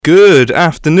Good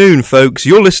afternoon, folks.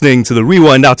 You're listening to the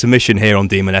Rewind Out Mission here on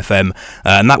Demon FM,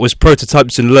 and that was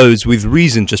Prototypes and Loads with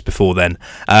Reason just before then.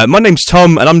 My name's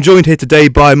Tom, and I'm joined here today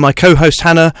by my co-host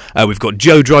Hannah. We've got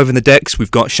Joe driving the decks.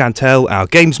 We've got Chantel, our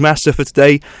games master for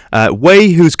today.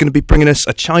 Wei, who's going to be bringing us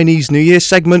a Chinese New Year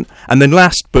segment, and then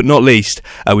last but not least,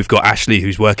 we've got Ashley,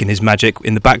 who's working his magic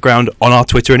in the background on our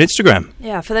Twitter and Instagram.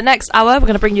 Yeah, for the next hour, we're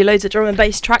going to bring you loads of drum and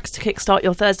bass tracks to kickstart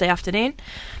your Thursday afternoon.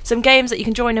 Some games that you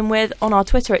can join in with on our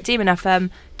Twitter at Demon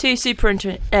FM, two super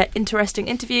interesting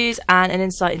interviews, and an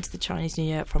insight into the Chinese New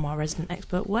Year from our resident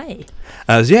expert, Wei.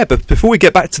 But before we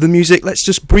get back to the music, let's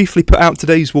just briefly put out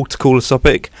today's water cooler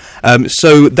topic.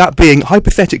 So that being,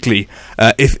 hypothetically,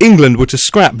 if England were to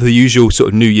scrap the usual sort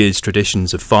of New Year's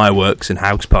traditions of fireworks and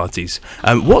house parties,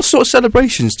 what sort of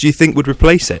celebrations do you think would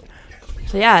replace it?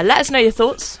 So yeah, let us know your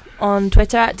thoughts on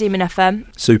Twitter at Demon FM.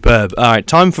 Superb. All right,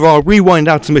 time for our Rewind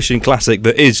Out to Mission classic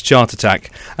that is Chart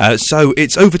Attack. So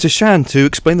it's over to Shan to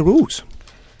explain the rules.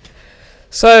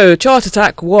 So Chart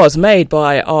Attack was made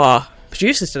by our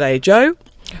producers today, Joe.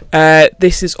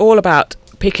 This is all about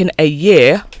picking a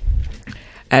year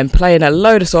and playing a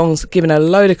load of songs, giving a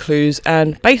load of clues,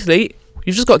 and basically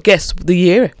you've just got to guess the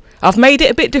year. I've made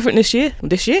it a bit different this year.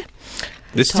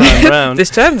 This time round. This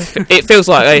term. It feels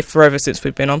like forever since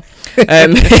we've been on.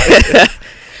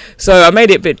 So I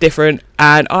made it a bit different,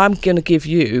 and I'm going to give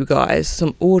you guys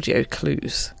some audio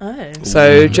clues. Oh.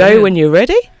 So, Joe, when you're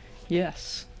ready?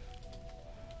 Yes.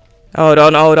 Hold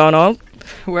on.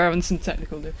 We're having some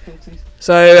technical difficulties.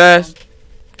 So, That's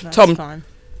Tom. fine.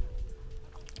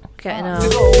 Getting out.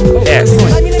 Yeah. You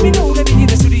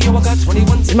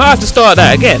might have to start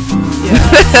that again. Yeah.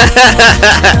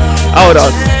 Hold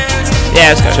on.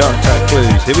 Yeah, let's go. Chart Attack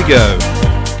clues. Here we go.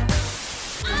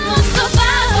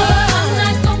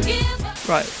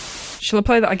 Right. Shall I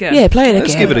play that again? Yeah, play it again.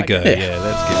 Let's give it a go. Yeah. Yeah,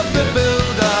 let's give it a go.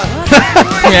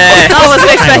 Yeah. I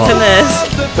wasn't expecting this.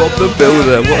 Bob the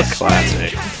Builder, what a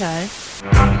classic. Okay.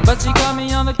 But she got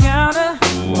me on the counter.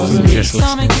 Wasn't just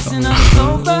Saw me kissing on the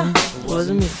sofa.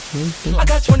 Wasn't me. I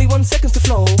got 21 seconds to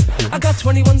flow. I got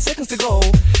 21 seconds to go.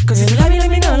 Cause if you let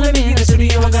me know, let me in the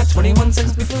studio. I got 21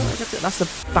 seconds before. That's a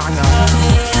banger.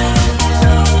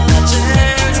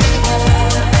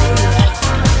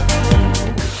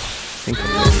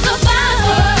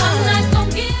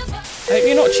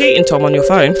 You're not cheating, Tom, on your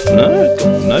phone. No,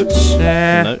 got notes.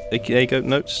 Yeah. No, there you go,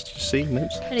 notes. See,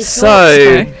 notes.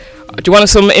 So, do you want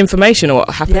some information on what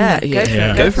happened that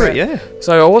year? Go for it, yeah.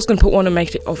 So I was going to put one and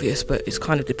make it obvious, but it's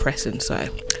kind of depressing, so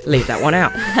leave that one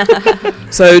out.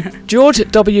 So George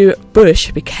W.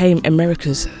 Bush became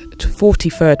America's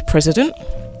 43rd president.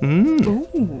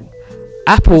 Ooh.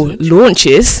 Apple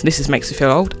launches, makes me feel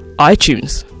old,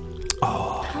 iTunes.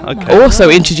 Okay. Also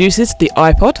introduces the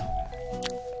iPod.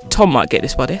 Tom might get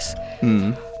this by this.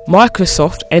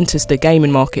 Microsoft enters the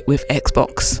gaming market with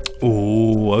Xbox.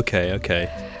 Ooh, okay.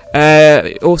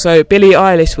 Also, Billie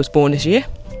Eilish was born this year.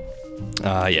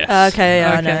 Yes. Okay,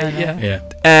 yeah, I know. Yeah.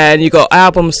 And you got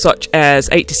albums such as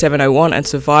 8701 and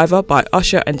Survivor by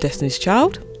Usher and Destiny's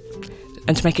Child.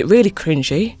 And to make it really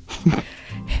cringy,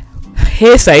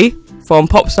 Hearsay from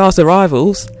Popstars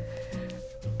Arrivals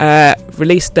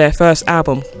released their first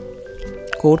album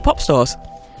called Popstars.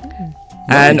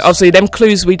 And obviously them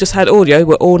clues we just had audio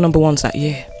were all number ones that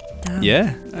year.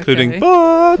 Yeah, Okay. including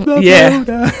Bob the Yeah.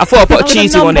 Builder. I thought I'd put a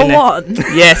cheesy one in there.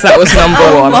 Yes, that was number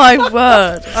Oh one. my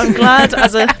word! I'm glad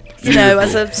as a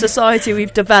society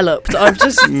we've developed. I've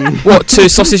just What, 2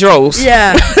 sausage rolls?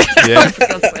 yeah. Yeah, For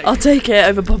God's sake. I'll take it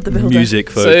over Bob the Builder. music,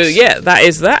 folks. So yeah, that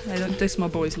is that. Hey, don't diss my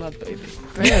boys lad, baby.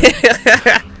 Brilliant.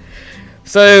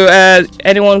 So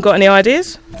anyone got any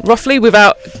ideas? Roughly,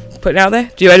 without putting it out there?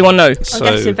 Do anyone know? I'm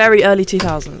guessing very early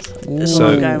 2000s. Is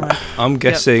what I'm going with. I'm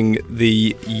guessing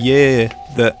the year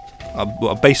that,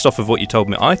 based off of what you told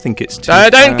me, I think it's.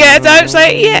 Don't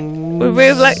say it yet.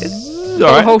 We're like,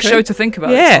 Got a whole show to think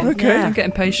about. Yeah. Tom. Okay. Don't get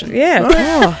impatient.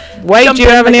 yeah. Wade, Jump do you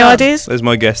in have the any gun. ideas? There's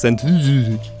my guess then.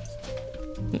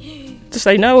 Just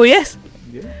say no or yes.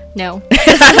 No.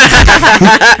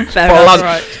 Fair Well, enough. like-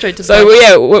 Right, straight to So the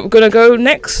yeah, we're gonna go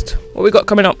next. What we got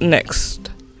coming up next?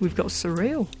 We've got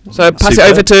Surreal. So pass Superb.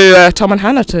 it over to Tom and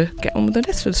Hannah to get on with the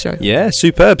rest of the show. Yeah,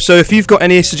 superb. So if you've got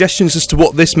any suggestions as to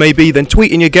what this may be, then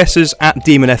tweet in your guesses at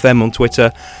Demon FM on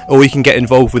Twitter, or you can get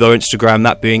involved with our Instagram,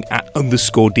 that being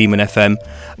 @_Demon FM.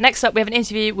 Next up, we have an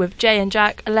interview with Jay and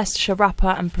Jack, a Leicestershire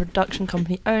rapper and production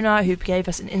company owner, who gave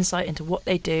us an insight into what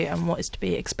they do and what is to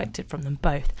be expected from them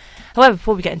both. However,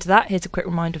 before we get into that, here's a quick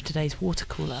reminder of today's water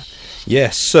cooler.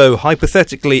 Yes, so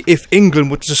hypothetically, if England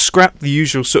were to scrap the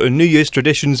usual sort of New Year's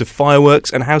traditions celebrations of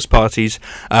fireworks and house parties.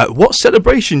 What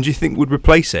celebration do you think would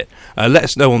replace it? Let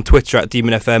us know on Twitter at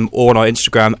DemonFM or on our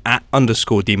Instagram at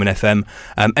 _DemonFM.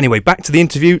 Anyway, back to the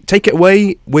interview. Take it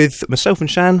away with myself and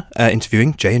Shan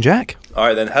interviewing Jay and Jack. All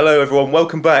right then, hello everyone,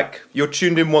 welcome back. You're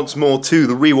tuned in once more to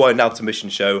the Rewind Out Mission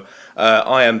show.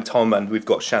 I am Tom and we've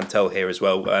got Chantel here as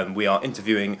well. We are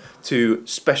interviewing two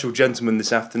special gentlemen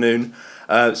this afternoon.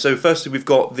 So firstly we've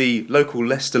got the local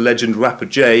Leicester legend rapper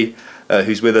Jay,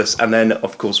 who's with us, and then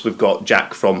of course we've got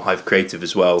Jack from Hive Creative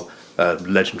as well,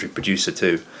 legendary producer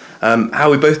too. How are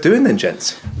we both doing then,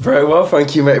 gents? Very well,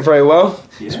 thank you mate, very well.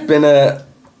 Yeah. It's been a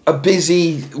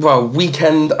busy,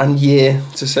 weekend and year,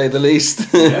 to say the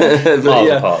least.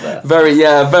 But,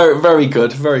 very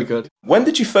good, very good. When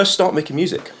did you first start making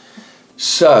music?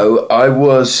 So, I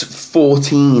was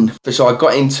 14. So I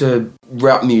got into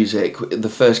rap music. The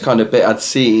first kind of bit I'd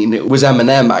seen was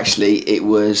Eminem, actually. It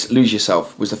was Lose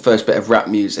Yourself, was the first bit of rap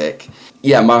music.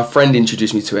 Yeah, my friend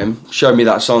introduced me to him, showed me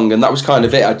that song, and that was kind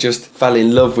of it. I just fell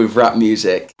in love with rap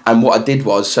music. And what I did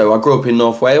was, so I grew up in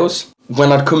North Wales.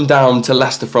 When I'd come down to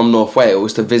Leicester from North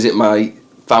Wales to visit my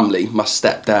family, my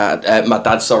stepdad, and my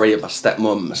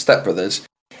stepmum, my stepbrothers,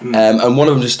 and one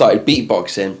of them just started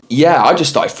beatboxing. Yeah, I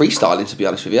just started freestyling, to be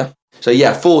honest with you. So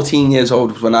yeah, 14 years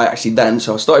old was when I actually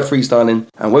so I started freestyling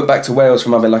and went back to Wales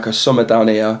from having like a summer down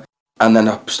here, and then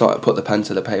I started to put the pen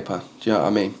to the paper. Do you know what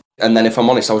I mean? And then if I'm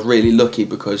honest, I was really lucky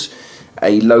because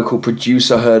a local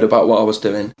producer heard about what I was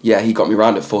doing. Yeah, he got me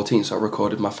round at 14, so I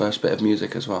recorded my first bit of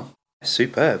music as well.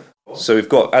 Superb. So we've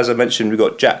got, as I mentioned, we've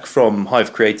got Jack from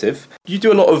Hive Creative. You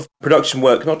do a lot of production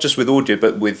work, not just with audio,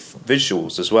 but with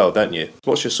visuals as well, don't you?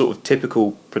 What's your sort of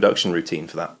typical production routine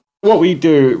for that? What we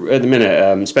do at the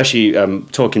minute, especially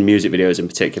talking music videos in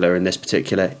particular, in this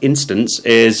particular instance,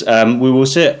 is we will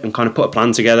sit and kind of put a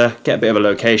plan together, get a bit of a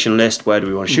location list. Where do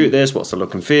we want to shoot this? What's the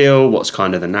look and feel? What's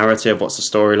kind of the narrative? What's the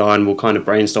storyline? We'll kind of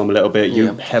brainstorm a little bit.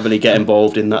 You heavily get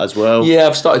involved in that as well. Yeah,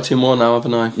 I've started to more now,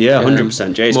 haven't I? Yeah,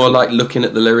 100%. Jay's more like looking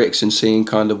at the lyrics and seeing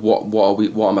kind of what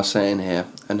am I saying here,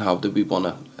 and how do we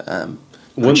want to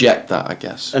project that, I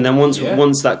guess. And then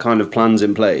once that kind of plan's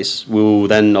in place, we'll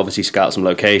then obviously scout some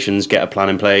locations, get a plan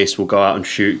in place. We'll go out and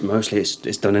shoot. Mostly it's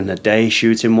done in a day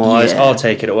shooting wise. I'll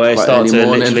take it away. Quite start to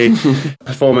morning. literally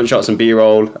performance shots and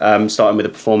B-roll. Starting with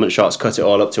the performance shots, cut it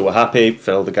all up till we're happy.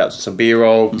 Fill the gaps with some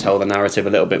B-roll. Tell the narrative a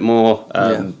little bit more.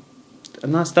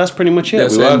 And that's pretty much it.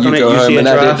 That's we work on it. You go home and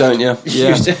edit, draft. don't you?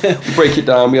 Yeah. Break it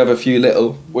down. We have a few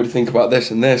little. What do you think about this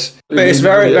and this? But it's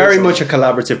very much a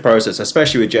collaborative process,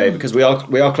 especially with Jay, because we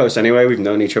are close anyway. We've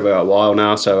known each other a while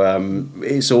now, so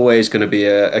it's always going to be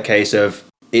a case of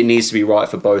it needs to be right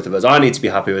for both of us. I need to be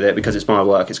happy with it because it's my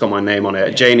work. It's got my name on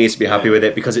it. Jay needs to be happy with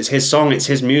it because it's his song, it's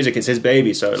his music, it's his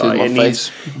baby. So like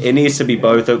it needs to be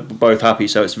both happy.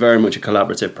 So it's very much a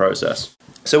collaborative process.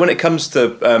 So when it comes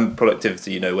to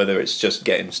productivity, whether it's just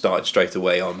getting started straight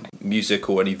away on music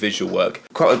or any visual work,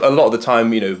 quite a lot of the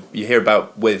time, you hear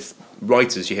about with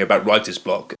writers, you hear about writer's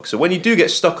block. So when you do get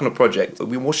stuck on a project,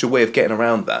 what's your way of getting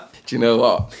around that? Do you know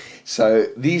what? So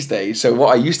these days,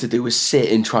 what I used to do was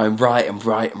sit and try and write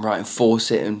and force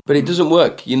it, but it doesn't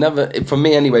work. You never, for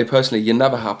me anyway, personally, you're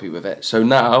never happy with it. So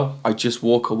now I just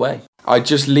walk away. I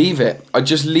just leave it.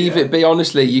 It be.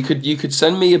 Honestly, you could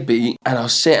send me a beat and I'll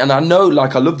sit and I know,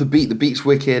 like, I love the beat. The beat's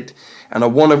wicked and I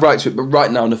want to write to it, but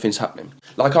right now nothing's happening.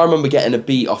 Like, I remember getting a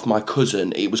beat off my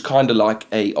cousin. It was kind of like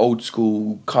a old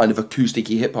school kind of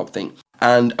acoustic-y hip hop thing.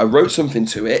 And I wrote something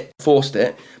to it, forced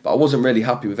it, but I wasn't really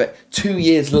happy with it. 2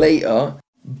 years later,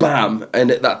 bam! And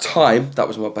at that time, that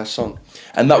was my best song.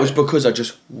 And that was because I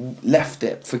just left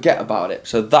it, forget about it.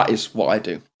 So that is what I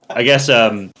do. I guess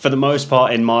for the most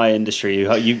part in my industry,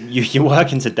 you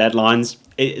work into deadlines.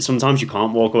 Sometimes you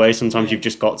can't walk away. Sometimes you've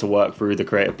just got to work through the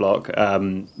creative block,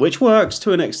 which works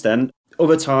to an extent.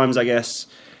 Other times, I guess,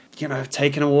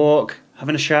 taking a walk,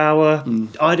 having a shower,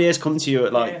 ideas come to you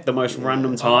at the most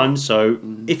random times. So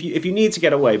if you need to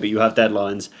get away, but you have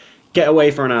deadlines, get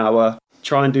away for an hour.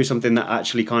 Try and do something that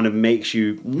actually kind of makes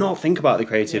you not think about the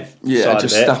creative side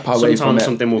just of it. Step away Sometimes from it.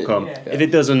 something will come. If it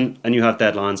doesn't and you have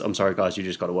deadlines, I'm sorry guys, you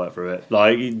just got to work through it.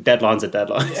 Like, deadlines are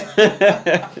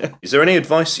deadlines. Is there any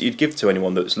advice that you'd give to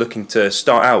anyone that's looking to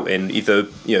start out in either,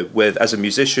 with as a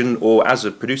musician or as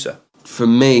a producer? For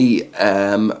me,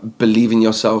 believe in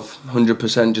yourself,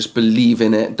 100%. Just believe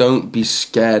in it. Don't be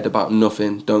scared about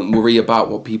nothing. Don't worry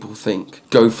about what people think.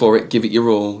 Go for it, give it your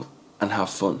all, and have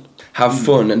fun. Have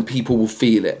fun and people will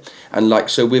feel it. And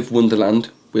so with Wonderland,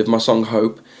 with my song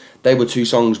Hope, they were two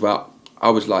songs where I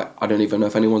was like, I don't even know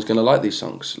if anyone's going to like these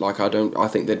songs. Like, I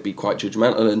think they'd be quite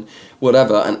judgmental and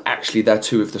whatever. And actually, they're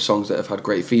two of the songs that have had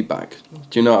great feedback.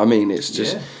 Do you know what I mean? It's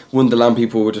just, Wonderland,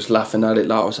 people were just laughing at it.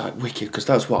 Like, I was like, wicked, because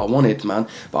that's what I wanted, man.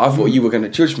 But I thought you were going to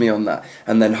judge me on that.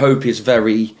 And then Hope is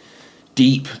very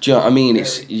deep. Do you know what I mean?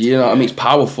 It's, you know what I mean? It's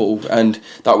powerful, and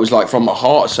that was like from my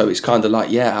heart. So it's kind of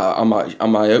like, am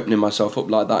I opening myself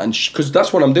up like that? And because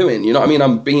that's what I'm doing. You know what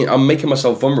I mean? I'm making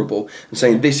myself vulnerable and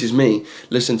saying, this is me.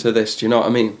 Listen to this. Do you know what I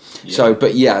mean? Yeah. So,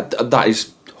 but that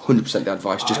is 100% the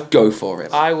advice. Just go for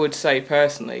it. I would say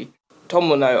personally, Tom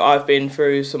will know I've been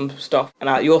through some stuff,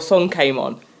 and your song came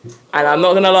on. And I'm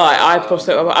not gonna lie,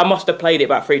 I must have played it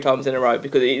about 3 times in a row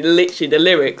because it literally the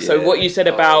lyrics. So what you said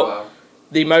about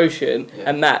the emotion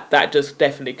and that just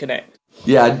definitely connect.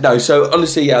 Yeah, no, so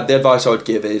honestly, the advice I would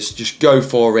give is just go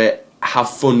for it, have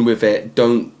fun with it,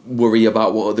 don't worry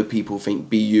about what other people think,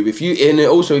 be you. If you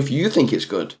think it's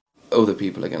good, other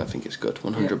people are going to think it's good,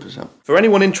 100%. For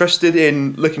anyone interested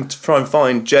in looking to try and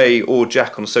find Jay or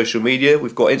Jack on social media,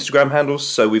 we've got Instagram handles.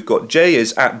 So we've got Jay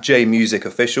is at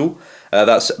JMusicOfficial.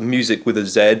 That's music with a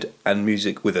Z and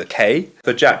music with a K.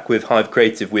 For Jack with Hive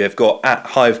Creative, we have got at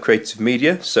Hive Creative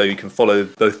Media. So you can follow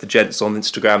both the gents on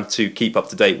Instagram to keep up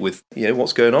to date with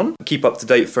what's going on. Keep up to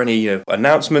date for any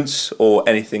announcements or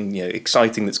anything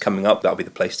exciting that's coming up. That'll be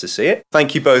the place to see it.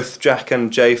 Thank you both, Jack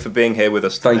and Jay, for being here with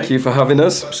us today. Thank you for having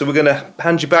us. So we're going to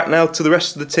hand you back now to the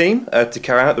rest of the team to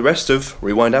carry out the rest of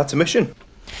Rewind Out to Mission.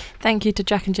 Thank you to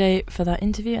Jack and Jay for that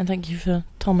interview, and thank you for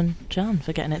Tom and Jan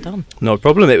for getting it done. No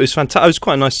problem. It was fantastic. It was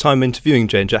quite a nice time interviewing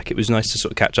Jay and Jack. It was nice to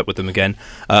sort of catch up with them again.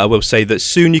 I will say that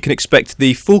soon you can expect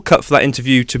the full cut for that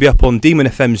interview to be up on Demon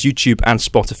FM's YouTube and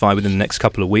Spotify within the next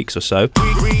couple of weeks or so.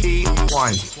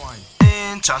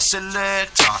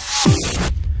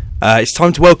 It's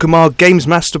time to welcome our Games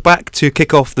Master back to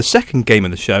kick off the second game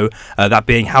of the show, that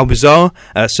being How Bizarre.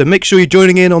 So make sure you're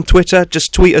joining in on Twitter.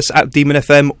 Just tweet us at Demon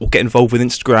FM or get involved with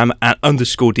Instagram at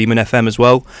 _Demon FM as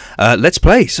well. Let's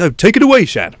play. So take it away,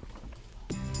 Shan.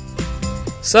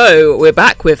 So we're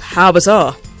back with How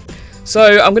Bizarre.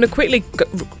 So I'm going to quickly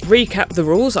recap the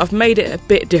rules. I've made it a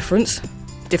bit different.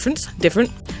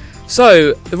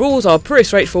 So the rules are pretty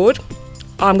straightforward.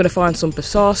 I'm going to find some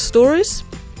bizarre stories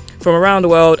from around the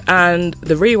world, and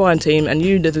the Rewind team and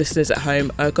you, the listeners at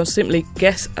home, are going to simply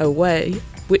guess away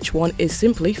which one is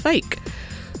simply fake.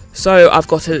 So I've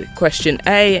got a question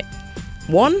A1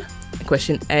 and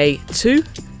question A2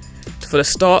 for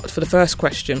the first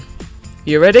question.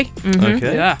 You ready? Mm-hmm.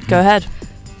 Okay. Yeah. Go ahead.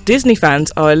 Disney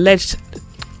fans are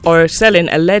selling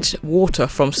alleged water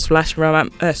from Splash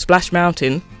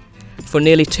Mountain for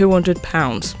nearly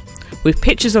 £200, with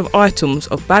pictures of items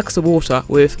of bags of water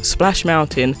with Splash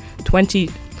Mountain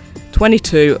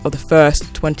 2022 of the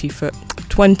first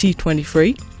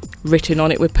 2023 written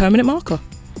on it with permanent marker.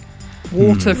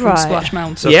 Water from Right. Splash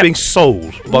Mountain. So it's being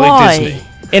sold by Why? Disney.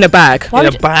 In a bag. Why In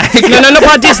would- a bag. No, not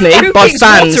by Disney, Who by keeps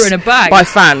fans. water in a bag? By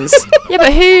fans. Yeah,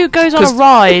 but who goes on a 'Cause-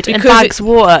 ride and because bags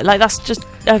water? Like, that's just...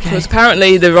 Okay. Because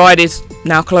apparently the ride is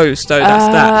now closed, so that's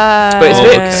that. But it's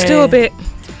Okay. still a bit...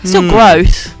 Still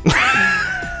gross,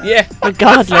 Yeah.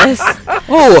 regardless.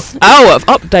 Our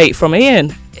update from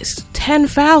Ian. It's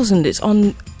 10,000. It's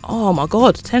on... Oh my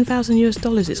god, $10,000 US.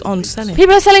 It's on selling.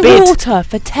 People are selling Bid. water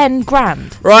for 10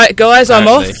 grand. Right, guys, I'm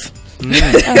Apparently. off.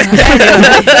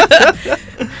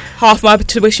 Half my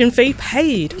tuition fee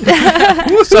paid.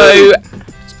 So,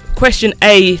 question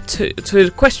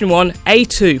to question 1,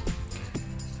 A2.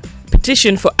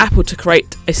 Petition for Apple to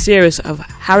create a series of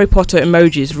Harry Potter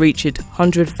emojis reached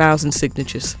 100,000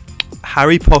 signatures.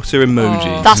 Harry Potter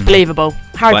emoji. That's believable.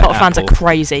 Harry By Potter fans are Apple.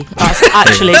 crazy. That's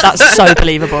actually, that's so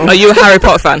believable. Are you a Harry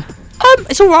Potter fan?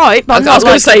 It's all right, but I'm I was not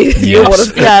going to like, say you're one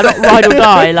of them. yeah, not ride or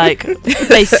die. Like,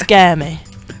 they scare me.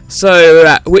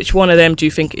 So, which one of them do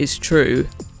you think is true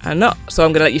and not? So,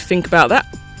 I'm going to let you think about that.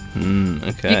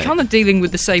 Okay. You're kind of dealing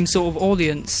with the same sort of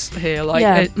audience here, like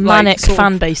Yeah, like manic sort of-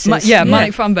 fan bases.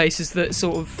 manic fan bases that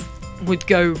sort of would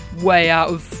go way out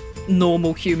of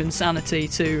normal human sanity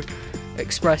to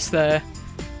express their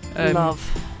Love.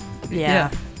 Yeah.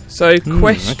 So,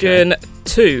 question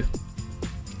 2.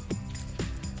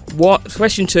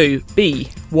 Question 2,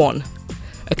 B1.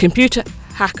 A computer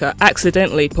hacker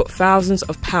accidentally put thousands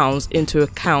of pounds into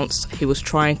accounts he was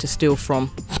trying to steal from.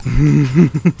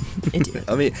 Idiot.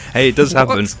 I mean, hey, it does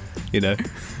happen, you know.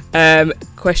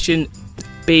 Question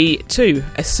B2.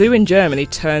 A zoo in Germany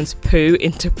turns poo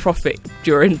into profit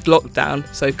during lockdown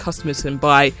so customers can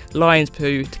buy lion's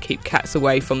poo to keep cats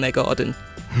away from their garden.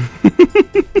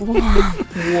 What?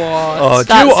 Oh,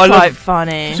 do you know That's what I quite love?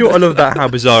 funny. Do you know what I love about How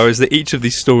Bizarre is that each of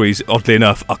these stories, oddly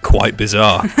enough, are quite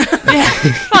bizarre. Yeah,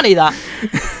 funny that.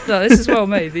 No, this is well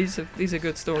made. These are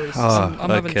good stories. Ah, I'm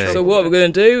having okay. trouble. So what we're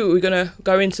going to do, we're going to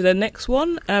go into the next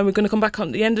one, and we're going to come back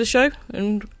on the end of the show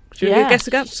and do you guess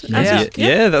against answers?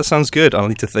 Yeah, that sounds good. I'll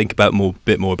need to think about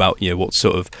bit more about what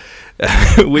sort of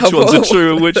which ones are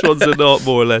true and which ones are not,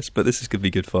 more or less. But this is going to be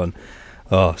good fun.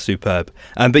 Oh, superb.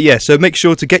 But yeah, so make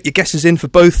sure to get your guesses in for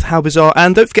both How Bizarre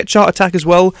and don't forget Chart Attack as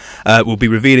well. We'll be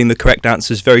revealing the correct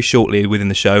answers very shortly within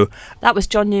the show. That was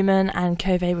John Newman and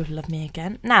Cove with Love Me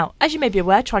Again. Now, as you may be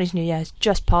aware, Chinese New Year has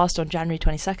just passed on January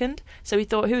 22nd, so we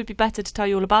thought who would be better to tell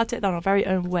you all about it than our very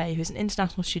own Wei, who's an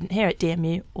international student here at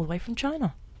DMU, all the way from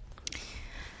China.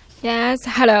 Yes,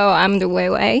 hello, I'm the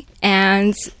Wei Wei,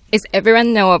 and as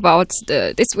everyone know about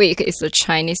this week is the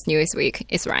Chinese New Year's week,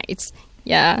 is right?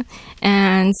 Yeah,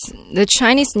 and the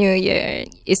Chinese New Year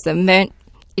is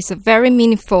a very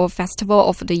meaningful festival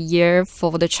of the year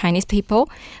for the Chinese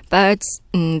people, but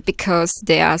because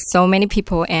there are so many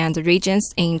people and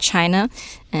regions in China,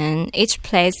 and each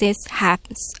places has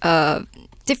a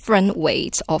different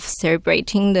ways of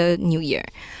celebrating the New Year.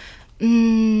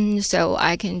 So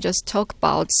I can just talk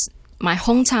about my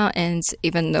hometown and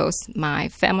even those my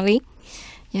family.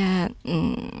 Yeah,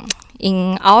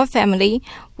 in our family,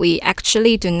 we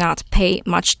actually do not pay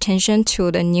much attention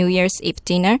to the New Year's Eve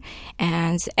dinner,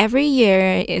 and every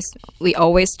year we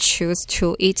always choose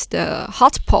to eat the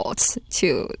hot pots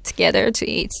together to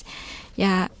eat.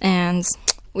 Yeah, and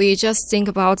we just think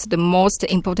about the most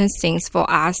important things for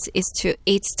us is to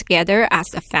eat together as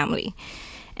a family.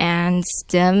 And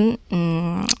then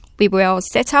we will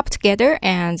set up together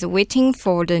and waiting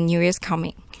for the New Year's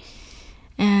coming.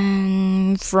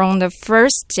 And from the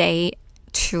first day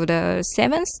to the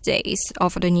 7th days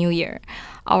of the New Year,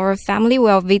 our family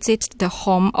will visit the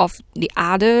home of the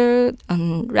other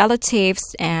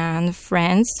relatives and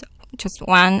friends, just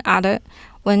one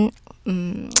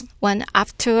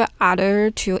after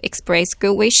other to express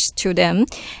good wishes to them.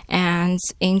 And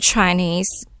in Chinese,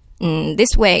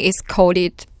 this way is called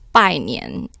it 拜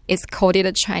年. It's called it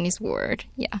a Chinese word.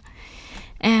 Yeah.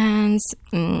 And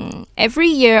every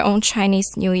year on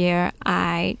Chinese New Year,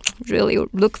 I really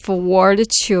look forward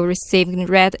to receiving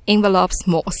red envelopes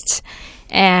most.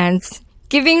 And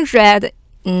giving red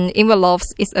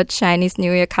envelopes is a Chinese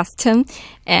New Year custom.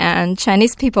 And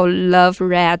Chinese people love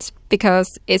red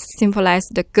because it symbolizes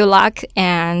the good luck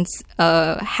and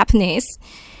happiness.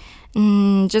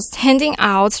 Just handing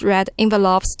out red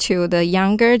envelopes to the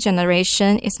younger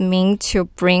generation is meant to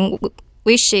bring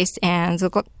wishes and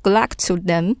good luck to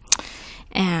them,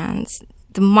 and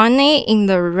the money in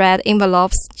the red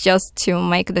envelopes just to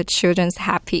make the children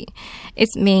happy.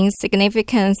 Its main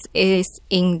significance is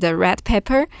in the red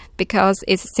paper because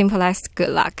it symbolizes good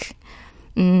luck.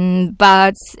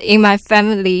 But in my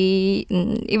family,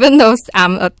 even though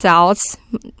I'm adult,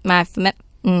 my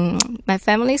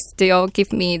family still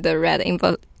give me the red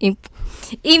envelopes.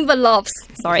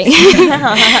 Sorry,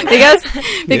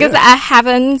 because I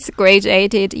haven't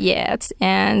graduated yet,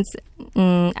 and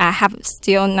I have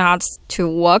still not to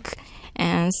work,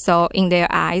 and so in their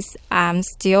eyes, I'm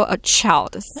still a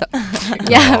child. So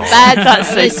yeah, but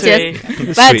that's so sweet.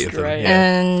 Sweet of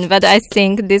them, but I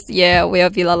think this year will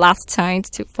be the last time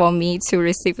for me to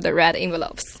receive the red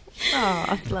envelopes.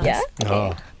 Oh, bless. Yeah.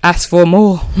 Oh. Ask for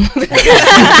more.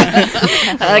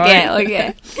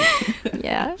 Okay.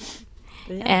 Yeah.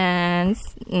 And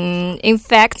in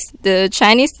fact, the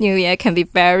Chinese New Year can be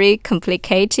very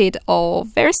complicated or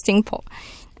very simple.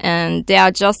 And there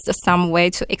are just some way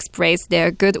to express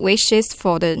their good wishes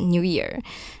for the New Year.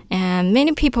 And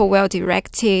many people will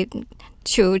direct it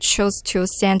to choose to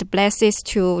send blessings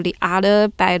to the other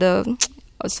by the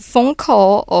phone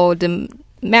call or the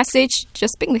message.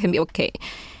 Just speaking can be okay.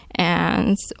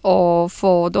 And or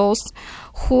for those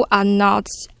who are not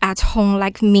at home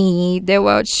like me, they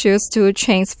will choose to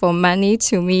transfer money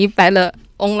to me by the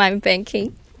online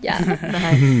banking.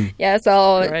 Yeah. Yeah,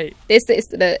 so Great. This is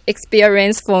the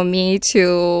experience for me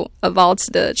about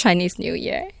the Chinese New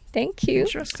Year. Thank you.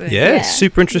 Interesting. Yeah,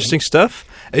 super interesting stuff.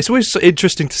 It's always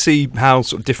interesting to see how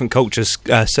sort of different cultures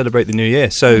celebrate the New Year.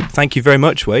 So thank you very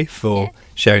much, Wei, for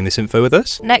sharing this info with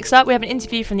us. Next up, we have an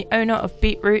interview from the owner of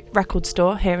Beetroot Record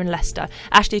Store here in Leicester.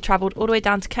 Ashley travelled all the way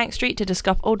down to Kank Street to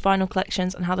discuss old vinyl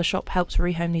collections and how the shop helps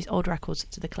rehome these old records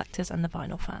to the collectors and the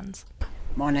vinyl fans.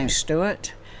 My name's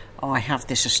Stuart. I have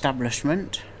this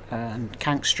establishment,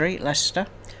 Kank Street, Leicester.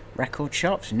 Record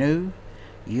shops, new,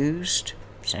 used,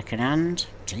 second-hand,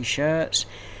 T-shirts,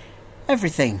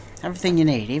 everything you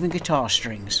need, even guitar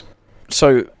strings.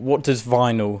 So what does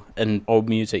vinyl and old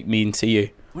music mean to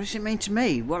you? What does it mean to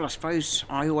me? Well, I suppose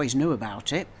I always knew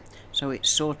about it, so it's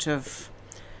sort of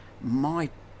my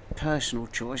personal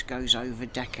choice goes over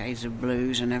decades of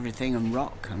blues and everything, and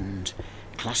rock and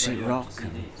classic rock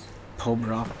and pub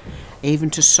rock, even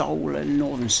to soul and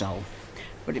northern soul.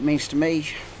 But it means to me,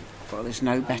 well, there's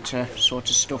no better sort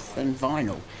of stuff than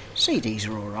vinyl. CDs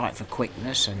are all right for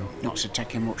quickness and not so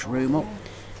taking much room up.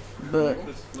 But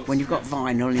when you've got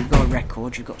vinyl, you've got a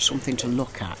record, you've got something to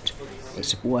look at.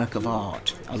 It's a work of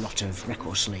art, a lot of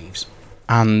record sleeves.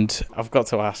 And I've got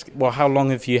to ask, well, how long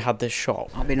have you had this shop?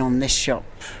 I've been on this shop,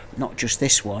 not just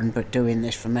this one, but doing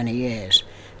this for many years,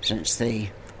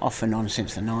 off and on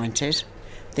since the 90s.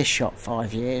 This shop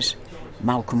 5 years,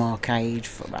 Malcolm Arcade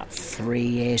for about 3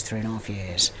 years, 3.5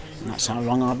 years. And that's how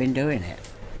long I've been doing it.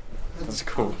 That's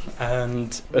cool.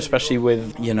 And especially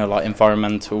with, like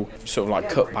environmental sort of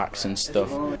like cutbacks and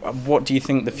stuff, what do you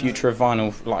think the future of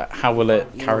vinyl, like how will it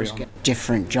carry on? Get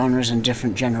different genres and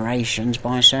different generations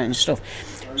buying certain stuff.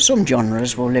 Some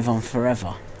genres will live on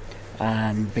forever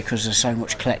because there's so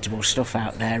much collectible stuff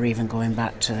out there, even going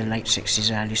back to the late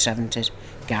 60s, early 70s,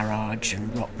 garage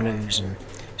and rock blues and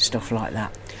stuff like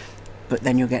that. But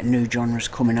then you'll get new genres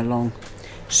coming along.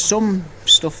 Some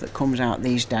stuff that comes out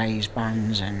these days,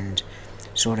 bands and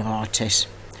sort of artists,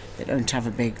 they don't have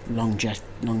a big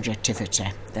longevity.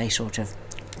 They sort of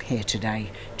here today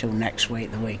till next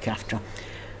week, the week after.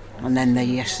 And then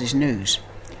there's news.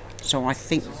 So I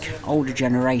think older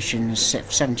generations,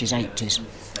 70s, 80s,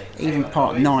 even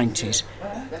part 90s,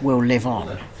 will live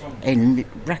on in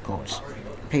records.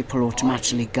 People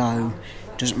automatically go,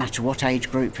 doesn't matter what age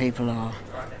group people are,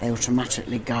 they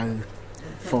automatically go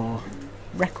for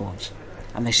records,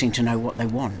 and they seem to know what they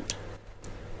want.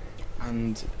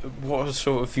 And what are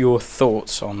sort of your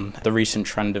thoughts on the recent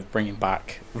trend of bringing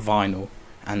back vinyl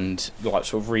and like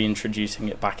sort of reintroducing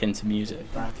it back into music?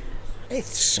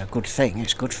 It's a good thing.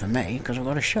 It's good for me because I've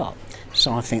got a shop.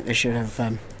 So I think they should have.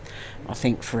 I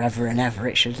think forever and ever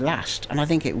it should last, and I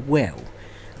think it will.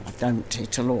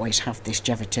 It'll always have this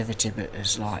longevity, but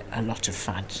there's like a lot of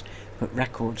fads. But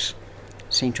records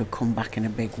seem to have come back in a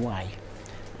big way.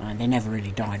 They never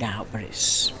really died out, but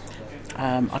it's.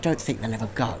 I don't think they'll ever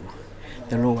go.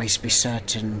 There'll always be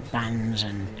certain bands,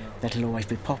 and that'll always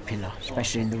be popular,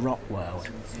 especially in the rock world.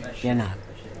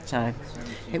 So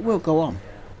it will go on.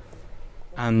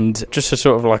 And just a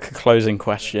sort of like a closing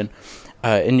question,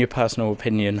 in your personal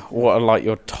opinion, what are like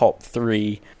your top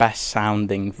 3 best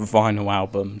sounding vinyl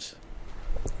albums?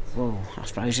 Well, I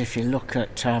suppose if you look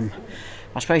at.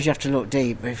 I suppose you have to look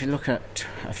deep, but if you look at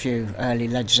a few early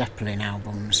Led Zeppelin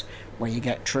albums where you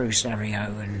get true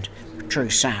stereo and true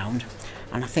sound,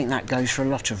 and I think that goes for a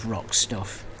lot of rock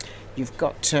stuff. You've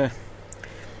got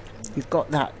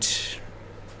that,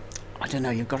 I don't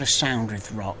know, you've got a sound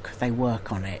with rock, they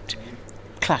work on it.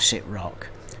 Classic rock,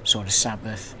 sort of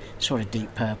Sabbath, sort of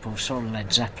Deep Purple, sort of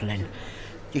Led Zeppelin.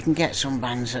 You can get some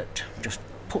bands that just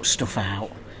put stuff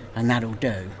out and that'll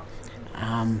do.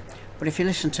 But if you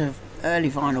listen to early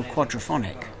vinyl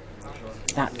quadraphonic,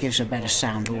 that gives a better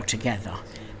sound altogether.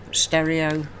 But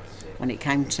stereo, when it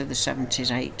came to the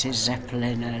 70s, 80s,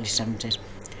 Zeppelin, early 70s,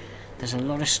 there's a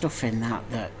lot of stuff in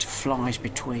that flies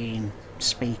between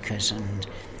speakers and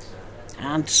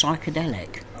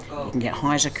psychedelic. You can get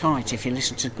high as a kite if you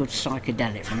listen to good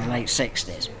psychedelic from the late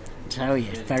 60s. I tell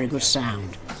you, it's very good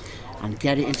sound. And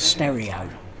get it into stereo.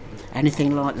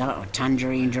 Anything like that, or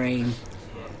Tangerine Dream,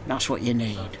 that's what you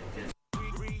need.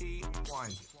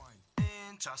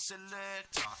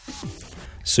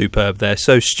 Superb there.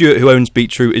 So Stuart, who owns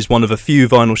Beetroot, is one of a few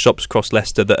vinyl shops across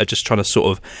Leicester that are just trying to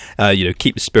sort of,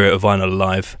 keep the spirit of vinyl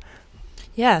alive.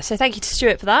 Yeah, so thank you to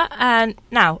Stuart for that. And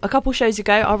now, a couple shows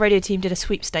ago, our radio team did a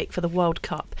sweepstake for the World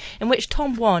Cup, in which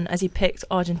Tom won as he picked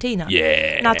Argentina.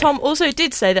 Yeah. Now, Tom also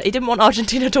did say that he didn't want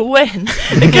Argentina to win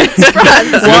against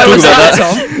France. Why was that,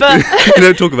 Tom? But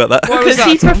Don't talk about that. because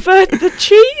he preferred the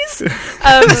cheese. So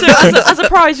as a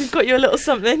prize, we've got you a little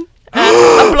something. A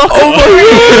block of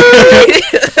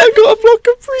I got a block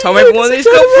of free. Tom, everyone, he's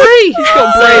got free. He's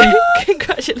got free.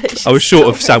 Congratulations. I was short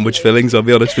of sandwich fillings, I'll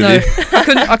be honest with you.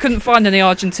 I couldn't find any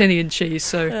Argentinian cheese,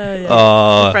 so Yeah.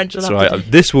 Oh, The French will that's have right. to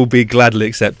do. This will be gladly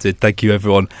accepted. Thank you,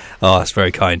 everyone. Oh, that's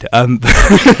very kind.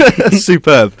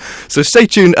 Superb. So stay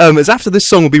tuned, as after this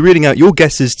song, we'll be reading out your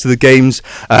guesses to the games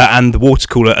and the water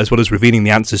cooler, as well as revealing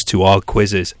the answers to our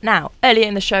quizzes. Now, earlier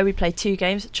in the show, we played 2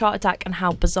 games, Chart Attack and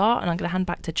How Bizarre, and I'm going to hand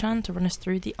back to Chan to run us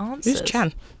through the answers. Who's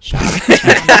Chan?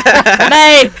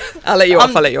 Mate! I'll let you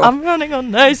off. I'm running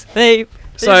on no sleep.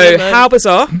 So, How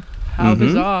Bizarre. how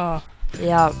bizarre.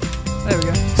 Yeah. There we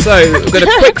go. So, we've got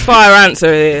a quick fire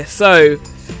answer here. So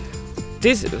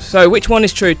which one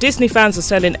is true? Disney fans are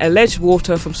selling alleged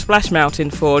water from Splash Mountain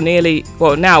for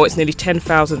now it's nearly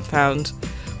 £10,000,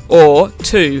 Or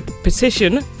 2,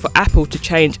 petition for Apple to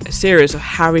change a series of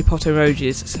Harry Potter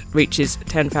emojis reaches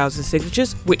 10,000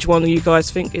 signatures. Which one do you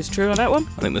guys think is true on that one?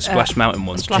 I think the Splash Mountain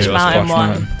one's Splash true. Mountain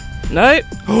one. No.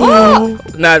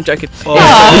 No, I'm joking.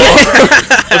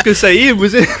 I was going to say Ian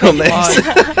was in on this.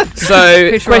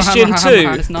 So, question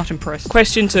Hammer 2. is not impressed.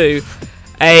 Question 2.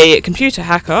 A computer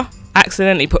hacker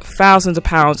accidentally put thousands of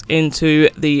pounds into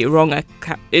the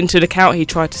into the account he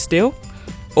tried to steal.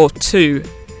 Or 2.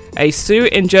 A zoo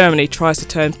in Germany tries to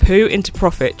turn poo into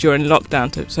profit during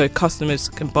lockdown so customers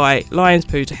can buy lion's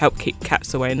poo to help keep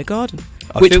cats away in the garden.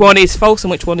 Which one is false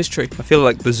and which one is true? I feel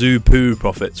like the zoo poo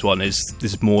profits one is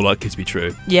more likely to be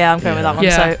true. Yeah, I'm going with that one.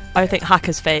 Yeah. So I think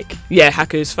hacker's fake. Yeah,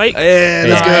 hacker's fake. Yeah,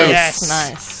 let's go. Yes.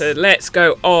 Nice. So let's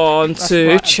go on to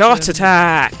right, Chart actually.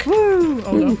 Attack. Woo!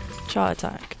 Hold on. Chart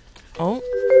attack. Oh.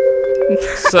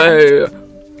 So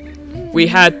we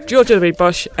had George W.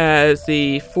 Bush as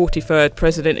the 43rd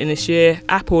president in this year.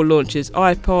 Apple launches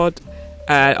iPod,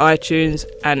 iTunes,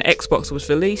 and Xbox was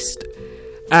released.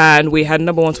 And we had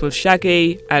number ones with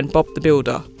Shaggy and Bob the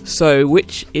Builder. So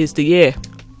which is the year?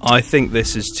 I think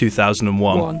this is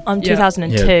 2001. One. I'm Yeah.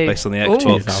 2002. Yeah, Based on the Ooh.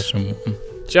 Xbox. 2001.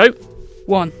 Joe?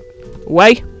 1.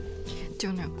 Way?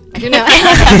 Don't know. I don't know.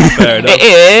 Fair enough. It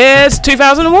is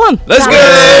 2001. Let's go!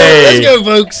 Hey. Let's go,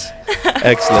 folks!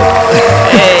 Excellent.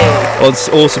 Well, it's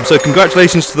awesome. So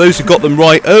congratulations to those who got them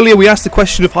right. Earlier we asked the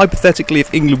question of hypothetically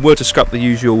if England were to scrap the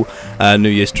usual New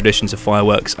Year's traditions of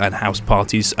fireworks and house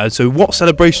parties. So what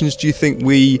celebrations do you think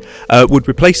we would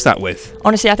replace that with?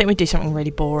 Honestly, I think we'd do something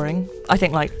really boring. I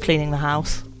think like cleaning the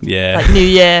house. Yeah. Like New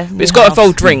Year. New It's got to house.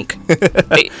 involve drink.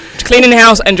 Cleaning the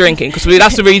house and drinking, because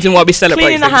that's the reason why we celebrate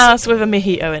Cleaning the things. house with a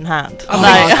mojito in hand.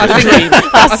 I think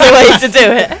That's the way to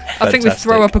do it. I think we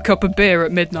throw up a cup of beer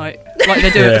at midnight, like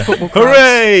they do at the football clubs.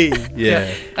 Hooray!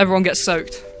 Yeah. Everyone gets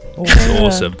soaked. That's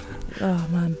awesome. Oh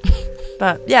man.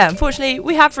 But yeah, unfortunately,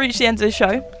 we have reached the end of the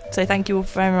show. So thank you all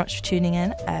very much for tuning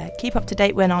in. Keep up to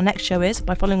date when our next show is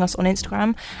by following us on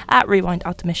Instagram at Rewind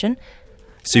Out to Mission.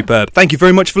 Superb. Thank you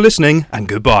very much for listening, and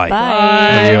goodbye.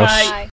 Bye. Adios.